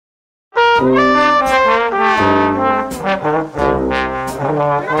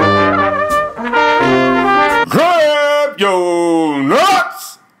Grab your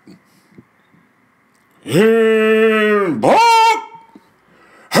nuts and bark.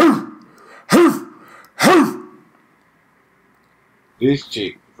 This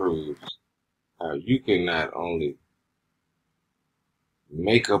chick proves how you can not only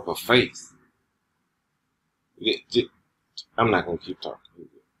make up a face. I'm not gonna keep talking.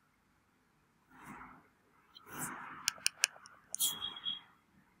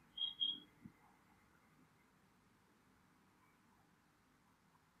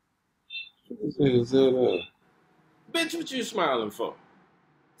 Bitch, what you smiling for?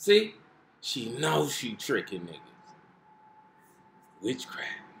 See? She knows she tricking niggas. Witchcraft.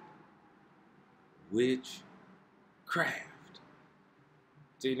 Witchcraft.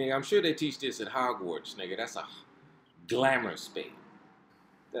 See, nigga, I'm sure they teach this at Hogwarts, nigga. That's a glamour spell.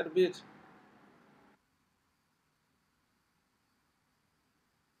 That a bitch?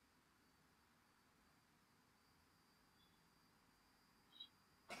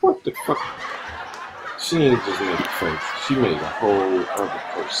 What the fuck? She ain't just made a face. She made a whole other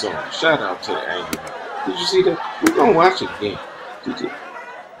persona. Shout out to the angry man. Did you see that? We're gonna watch it again.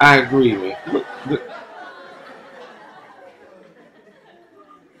 I agree, man. Look.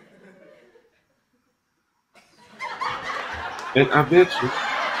 And I bet you,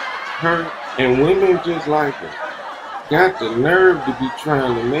 her and women just like her got the nerve to be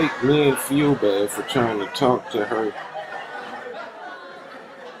trying to make men feel bad for trying to talk to her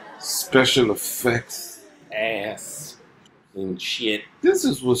special effects ass and shit. This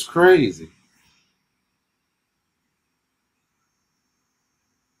is what's crazy.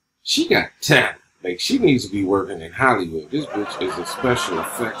 She got talent. Like, she needs to be working in Hollywood. This bitch is a special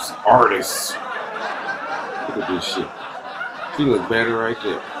effects artist. Look at this shit. She look better right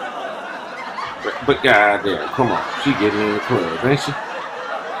there. But goddamn, come on. She getting in the club, ain't she?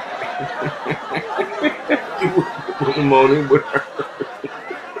 You put them on in with her.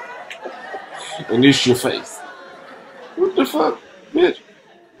 And this your face. What the fuck, bitch?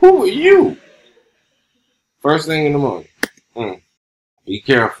 Who are you? First thing in the morning. Be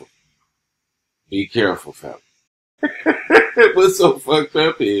careful. Be careful, fella. What's so fucked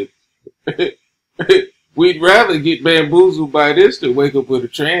up is we'd rather get bamboozled by this than wake up with a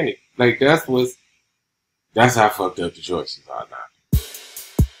tranny. Like, that's how fucked up the choices are now.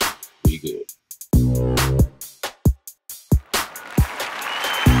 Be good.